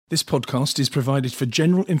This podcast is provided for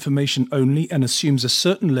general information only and assumes a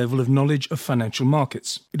certain level of knowledge of financial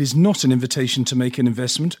markets. It is not an invitation to make an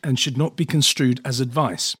investment and should not be construed as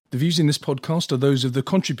advice. The views in this podcast are those of the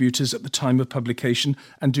contributors at the time of publication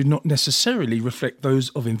and do not necessarily reflect those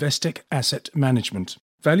of Investec Asset Management.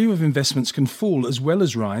 Value of investments can fall as well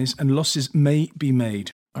as rise, and losses may be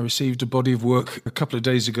made. I received a body of work a couple of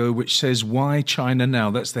days ago which says, "Why China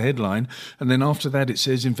now?" That's the headline. And then after that it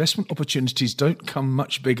says, "Investment opportunities don't come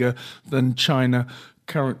much bigger than China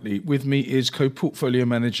currently." With me is co-portfolio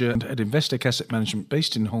manager at Investec Asset Management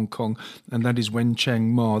based in Hong Kong, and that is Wencheng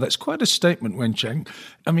Ma. That's quite a statement, Wencheng.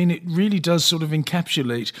 I mean, it really does sort of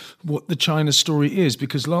encapsulate what the China story is,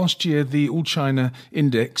 because last year the All China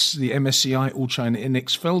Index, the MSCI All China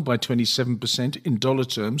Index, fell by 27% in dollar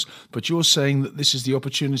terms, but you're saying that this is the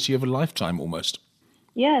opportunity of a lifetime almost.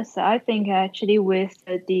 Yes, I think actually with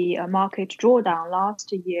the market drawdown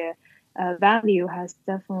last year, value has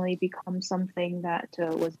definitely become something that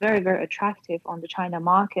was very, very attractive on the China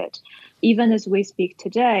market. Even as we speak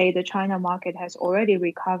today, the China market has already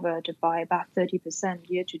recovered by about 30%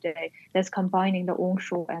 year to date. That's combining the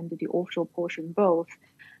onshore and the offshore portion both.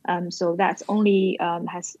 So that's only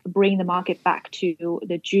has bring the market back to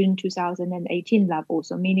the June 2018 level.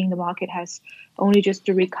 So meaning the market has only just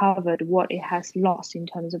recovered what it has lost in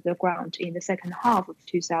terms of the ground in the second half of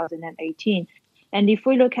 2018. And if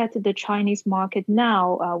we look at the Chinese market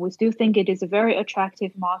now, we still think it is a very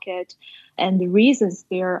attractive market. And the reasons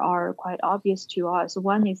there are quite obvious to us.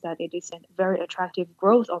 One is that it is a very attractive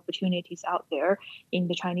growth opportunities out there in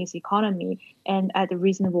the Chinese economy. And at a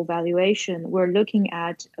reasonable valuation, we're looking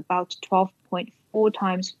at about 12.4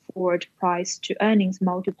 times forward price to earnings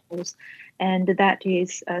multiples. And that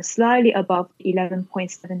is slightly above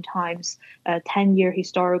 11.7 times 10-year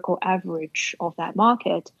historical average of that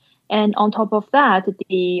market. And on top of that,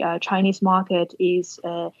 the Chinese market is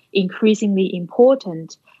increasingly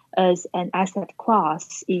important as an asset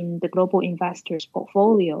class in the global investors'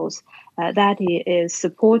 portfolios. That is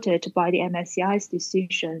supported by the MSCI's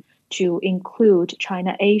decision to include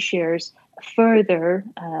China A shares further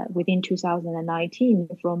within 2019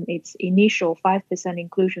 from its initial 5%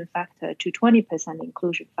 inclusion factor to 20%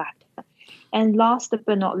 inclusion factor. And last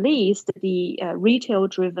but not least, the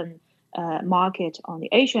retail-driven market on the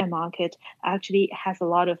Asian market actually has a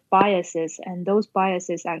lot of biases, and those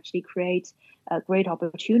biases actually create great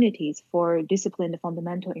opportunities for disciplined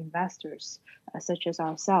fundamental investors such as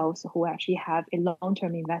ourselves, who actually have a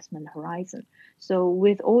long-term investment horizon. So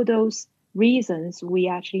with all those reasons, we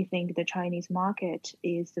actually think the Chinese market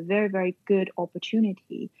is a very, very good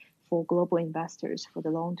opportunity for global investors for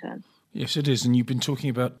the long term. Yes, it is. And you've been talking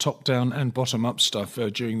about top-down and bottom-up stuff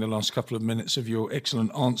during the last couple of minutes of your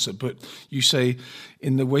excellent answer. But you say,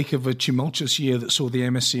 in the wake of a tumultuous year that saw the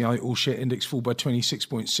MSCI All-Share Index fall by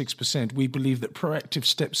 26.6%, we believe that proactive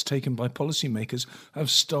steps taken by policymakers have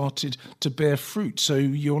started to bear fruit. So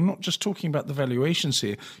you're not just talking about the valuations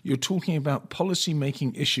here. You're talking about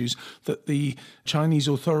policy-making issues that the Chinese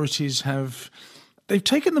authorities they've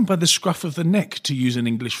taken them by the scruff of the neck, to use an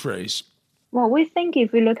English phrase. Well, we think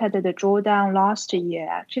if we look at the drawdown last year,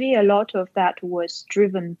 actually a lot of that was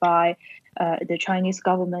driven by the Chinese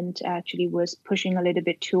government actually was pushing a little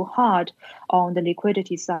bit too hard on the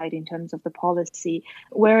liquidity side in terms of the policy,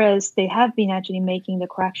 whereas they have been actually making the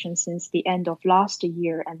correction since the end of last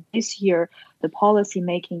year. And this year, the policy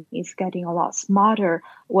making is getting a lot smarter.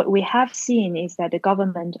 What we have seen is that the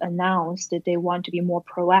government announced that they want to be more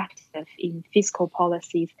proactive in fiscal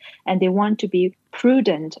policies, and they want to be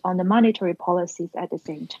prudent on the monetary policies at the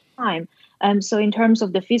same time. So in terms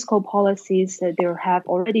of the fiscal policies, there have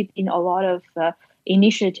already been a lot of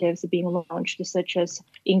initiatives being launched, such as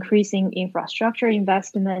increasing infrastructure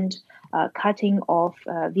investment, cutting off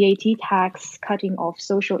VAT tax, cutting off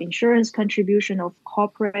social insurance contribution of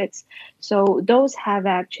corporates. So those have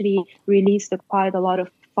actually released quite a lot of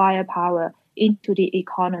firepower into the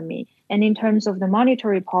economy. And in terms of the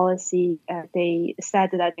monetary policy, they said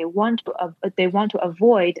that they want to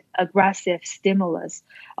avoid aggressive stimulus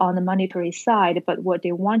on the monetary side. But what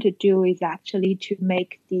they want to do is actually to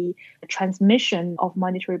make the transmission of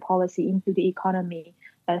monetary policy into the economy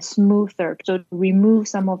smoother, so to remove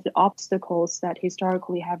some of the obstacles that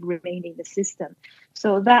historically have remained in the system.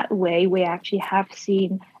 So that way, we actually have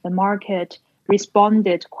seen the market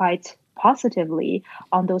responded quite positively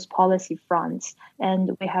on those policy fronts.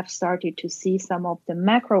 And we have started to see some of the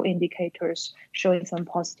macro indicators showing some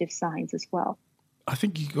positive signs as well. I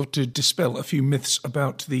think you've got to dispel a few myths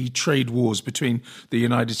about the trade wars between the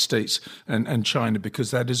United States and China,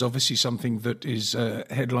 because that is obviously something that is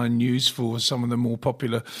headline news for some of the more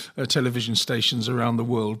popular television stations around the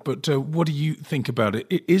world. But what do you think about it?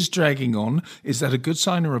 It is dragging on. Is that a good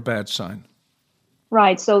sign or a bad sign?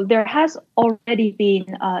 Right. So there has already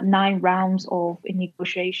been 9 rounds of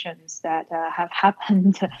negotiations that have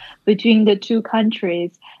happened between the two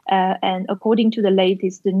countries. And according to the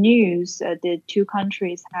latest news, the two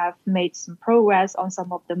countries have made some progress on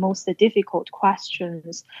some of the most difficult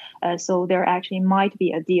questions. So there actually might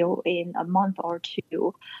be a deal in a month or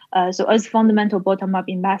two. So as fundamental bottom-up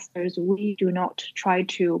investors, we do not try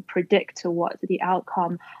to predict what the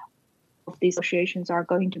outcome of these negotiations are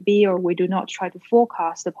going to be, or we do not try to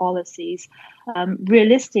forecast the policies.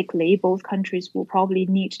 Realistically, both countries will probably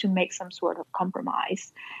need to make some sort of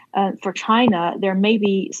compromise. For China, there may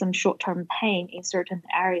be some short-term pain in certain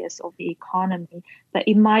areas of the economy, but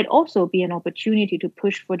it might also be an opportunity to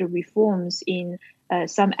push for the reforms in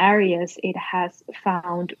some areas it has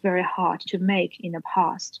found very hard to make in the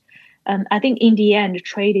past. I think in the end,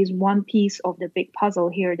 trade is one piece of the big puzzle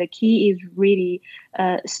here. The key is really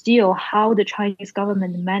still how the Chinese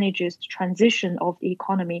government manages the transition of the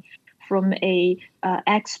economy from a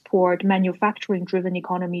export manufacturing-driven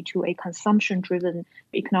economy to a consumption-driven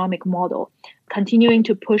economic model, continuing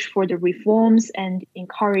to push for the reforms and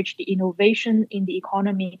encourage the innovation in the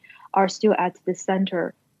economy are still at the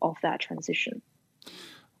center of that transition.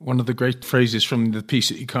 One of the great phrases from the piece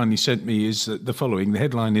that you kindly sent me is the following. The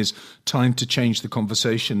headline is "Time to Change the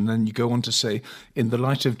Conversation." And then you go on to say, in the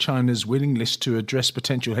light of China's willingness to address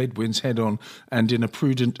potential headwinds head-on and in a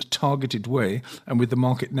prudent, targeted way, and with the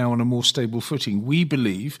market now on a more stable footing, we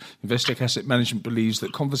believe, Investec Asset Management believes,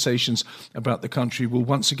 that conversations about the country will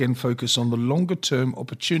once again focus on the longer-term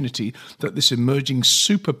opportunity that this emerging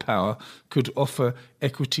superpower could offer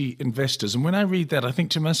equity investors. And when I read that, I think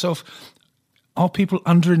to myself, are people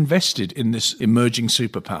underinvested in this emerging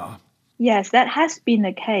superpower? Yes, that has been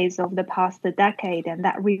the case over the past decade, and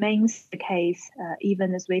that remains the case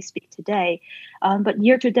even as we speak today. But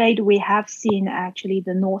year to date, we have seen actually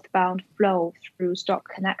the northbound flow through Stock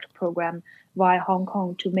Connect program via Hong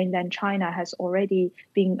Kong to mainland China has already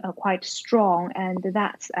been quite strong, and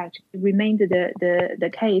that's actually remained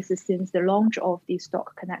the case since the launch of the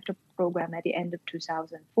Stock Connect program at the end of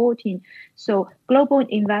 2014. So global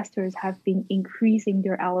investors have been increasing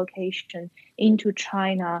their allocation into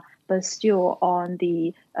China, but still on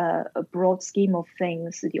the broad scheme of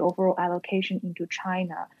things, the overall allocation into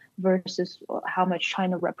China versus how much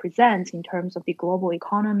China represents in terms of the global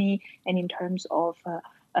economy and in terms of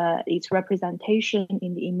its representation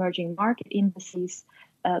in the emerging market indices,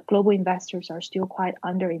 global investors are still quite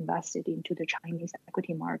underinvested into the Chinese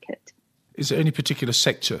equity market. Is there any particular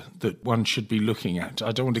sector that one should be looking at?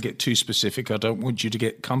 I don't want to get too specific. I don't want you to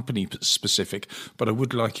get company specific, but I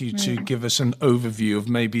would like you to give us an overview of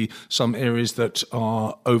maybe some areas that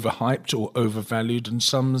are overhyped or overvalued and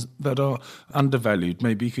some that are undervalued.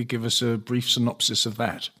 Maybe you could give us a brief synopsis of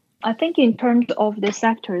that. I think in terms of the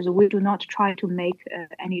sectors, we do not try to make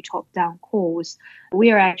any top-down calls.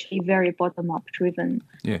 We are actually very bottom-up driven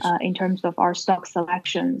in terms of our stock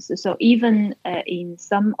selections. So even in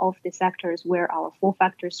some of the sectors where our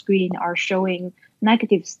 4-factor screen are showing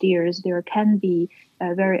negative steers, there can be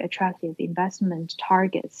very attractive investment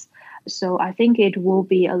targets. So I think it will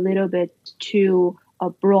be a little bit too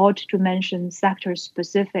broad to mention sector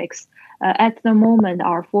specifics. At the moment,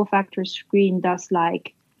 our 4-factor screen does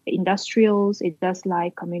like industrials, it does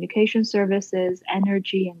like communication services,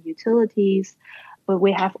 energy and utilities, but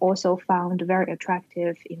we have also found very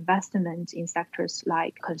attractive investments in sectors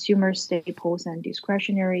like consumer staples and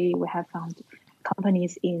discretionary. We have found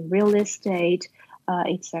companies in real estate,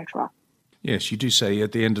 etc. Yes, you do say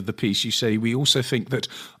at the end of the piece, you say, we also think that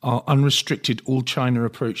our unrestricted all-China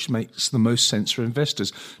approach makes the most sense for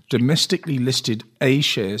investors. Domestically listed A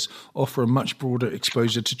shares offer a much broader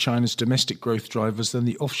exposure to China's domestic growth drivers than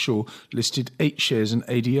the offshore listed H shares and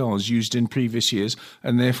ADRs used in previous years,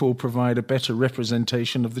 and therefore provide a better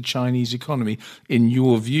representation of the Chinese economy. In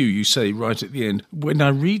your view, you say right at the end. When I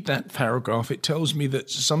read that paragraph, it tells me that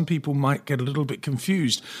some people might get a little bit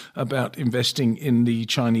confused about investing in the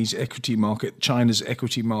Chinese equity market, China's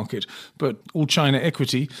equity market, but all China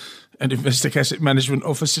equity and Investec Asset Management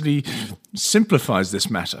obviously simplifies this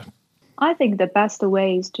matter. I think the best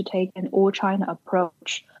way is to take an all China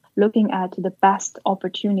approach, looking at the best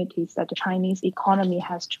opportunities that the Chinese economy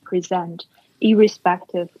has to present,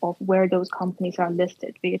 irrespective of where those companies are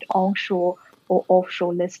listed, be it onshore or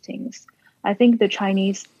offshore listings. I think the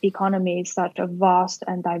Chinese economy is such a vast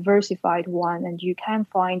and diversified one, and you can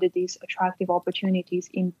find these attractive opportunities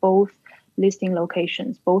in both listing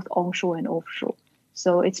locations, both onshore and offshore.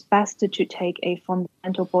 So it's best to take a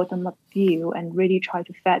fundamental bottom-up view and really try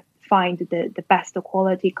to find the best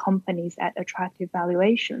quality companies at attractive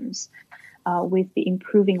valuations with the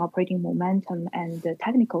improving operating momentum and the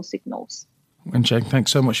technical signals. Wenchang,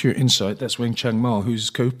 thanks so much for your insight. That's Wenchang Ma,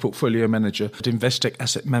 who's co-portfolio manager at Investec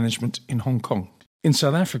Asset Management in Hong Kong. In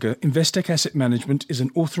South Africa, Investec Asset Management is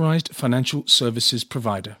an authorised financial services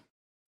provider.